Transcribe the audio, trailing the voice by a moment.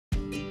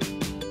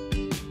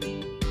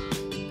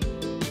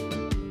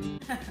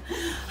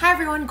Hi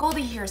everyone,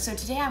 Goldie here. So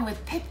today I'm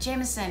with Pip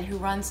Jamieson, who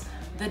runs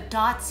The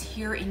Dots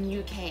here in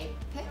UK.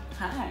 Pip?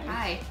 Hi.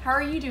 Hi. How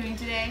are you doing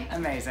today?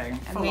 Amazing.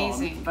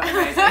 Amazing. Full on,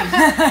 but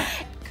amazing.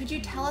 Could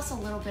you tell us a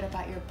little bit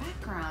about your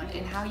background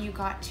and how you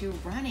got to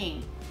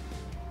running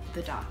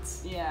The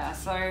Dots? Yeah,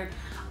 so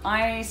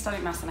I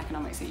studied maths and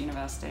economics at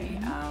university,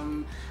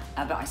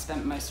 but I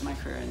spent most of my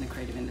career in the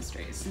creative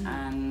industries.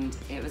 And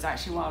it was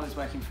actually while I was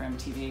working for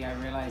MTV, I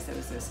realized there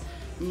was this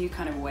new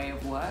kind of way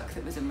of work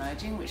that was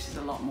emerging, which is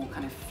a lot more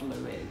kind of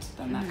fluid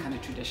than that kind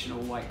of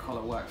traditional white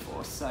collar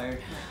workforce. So,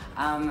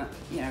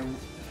 you know,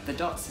 The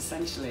Dots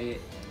essentially,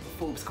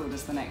 Forbes called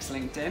us the next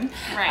LinkedIn.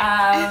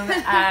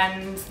 Right.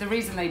 And the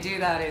reason they do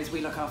that is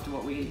we look after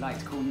what we like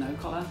to call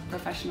no-collar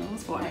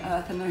professionals. What on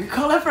earth are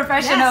no-collar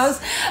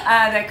professionals?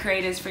 Yes. They're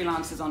creators,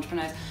 freelancers,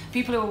 entrepreneurs,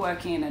 people who are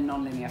working in a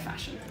non-linear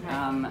fashion.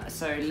 Right.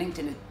 So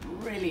LinkedIn is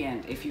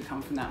brilliant if you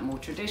come from that more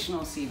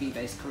traditional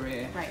CV-based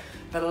career. Right.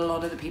 But a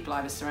lot of the people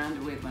I was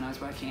surrounded with when I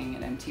was working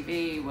at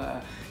MTV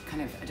were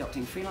kind of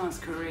adopting freelance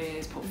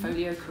careers,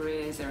 portfolio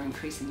careers. They were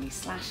increasingly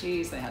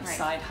slashies. They had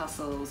side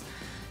hustles.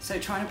 So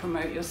trying to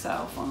promote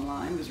yourself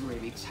online was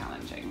really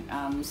challenging.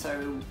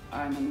 So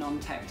I'm a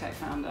non-tech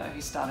founder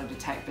who started a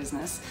tech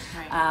business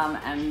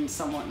and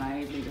somewhat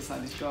naively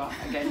decided to go up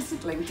against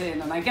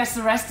LinkedIn, and I guess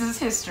the rest is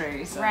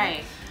history. So,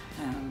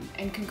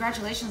 and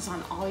congratulations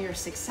on all your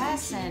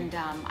success, and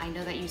I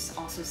know that you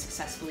also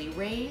successfully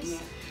raised.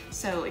 Yeah.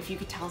 So if you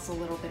could tell us a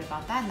little bit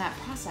about that and that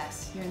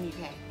process here in the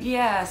UK.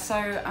 Yeah,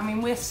 so I mean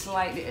we're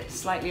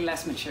slightly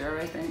less mature,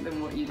 I think,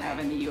 than what you'd have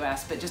in the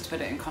US, but just to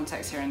put it in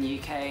context, here in the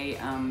UK,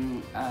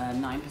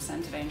 9%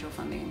 of angel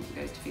funding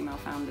goes to female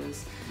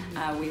founders.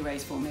 We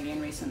raised 4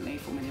 million recently,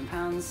 £4 million,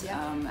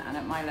 and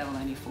at my level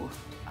only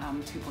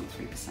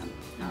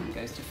 2.3%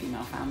 goes to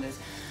female founders.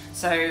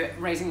 So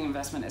raising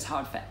investment is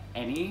hard for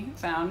any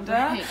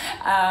founder,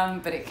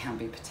 but it can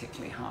be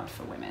particularly hard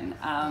for women.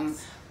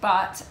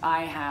 But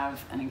I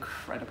have an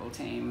incredible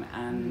team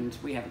and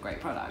we have a great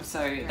product.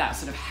 So that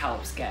sort of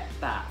helps get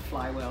that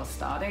flywheel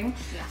starting.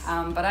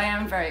 But I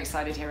am very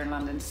excited here in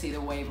London to see the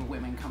wave of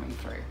women coming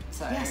through.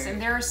 So yes,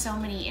 and there are so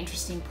many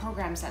interesting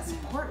programs that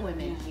support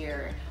women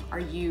here. Are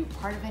you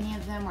part of any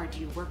of them, or do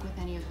you work with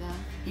any of them?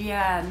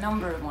 Yeah, a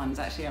number of ones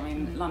actually. I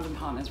mean, London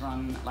Partners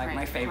run like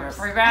my favorite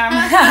program.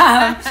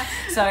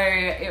 So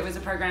it was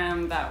a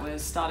program that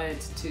was started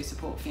to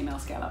support female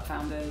scale-up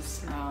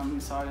founders.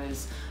 So I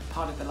was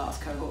part of the last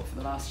cohort for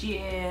the last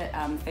year.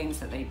 Things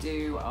that they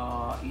do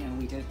are, you know,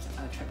 we did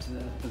a trip to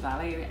the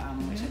Valley,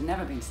 which had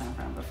never been to San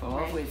Fran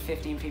before, with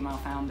 15 female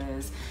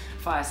founders,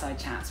 fireside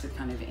chats with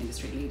kind of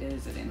industry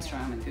leaders at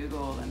Instagram and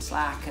Google and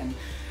Slack, and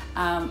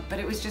but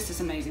it was just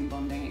this amazing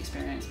bonding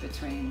experience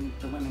between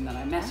the women that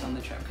I met on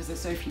the trip, because there's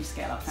so few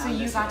scale-up founders.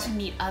 So you got to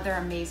meet other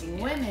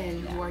amazing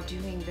women who are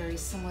doing very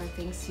similar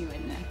things to you,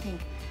 and I think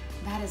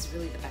that is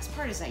really the best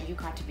part, is that you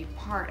got to be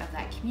part of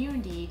that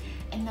community,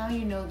 and now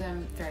you know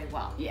them very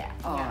well.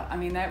 I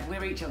mean,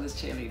 we're each other's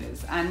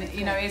cheerleaders, and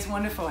you know, it's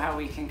wonderful how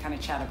we can kind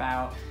of chat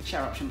about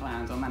share option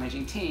plans or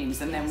managing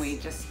teams, and then we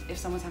just, if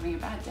someone's having a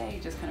bad day,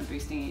 just kind of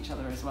boosting each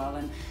other as well.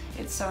 And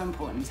it's so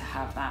important to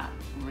have that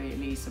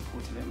really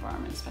supportive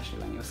environment, especially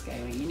when you're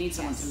scaling. You need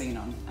someone to lean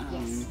on.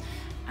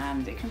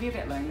 And it can be a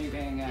bit lonely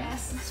being a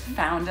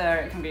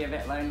founder, it can be a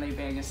bit lonely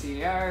being a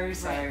CEO,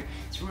 so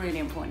it's really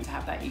important to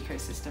have that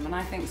ecosystem. And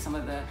I think some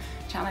of the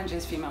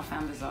challenges female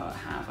founders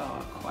have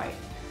are quite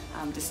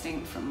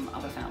distinct from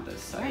other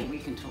founders, so we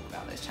can talk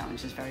about those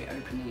challenges very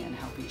openly and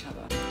help each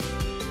other.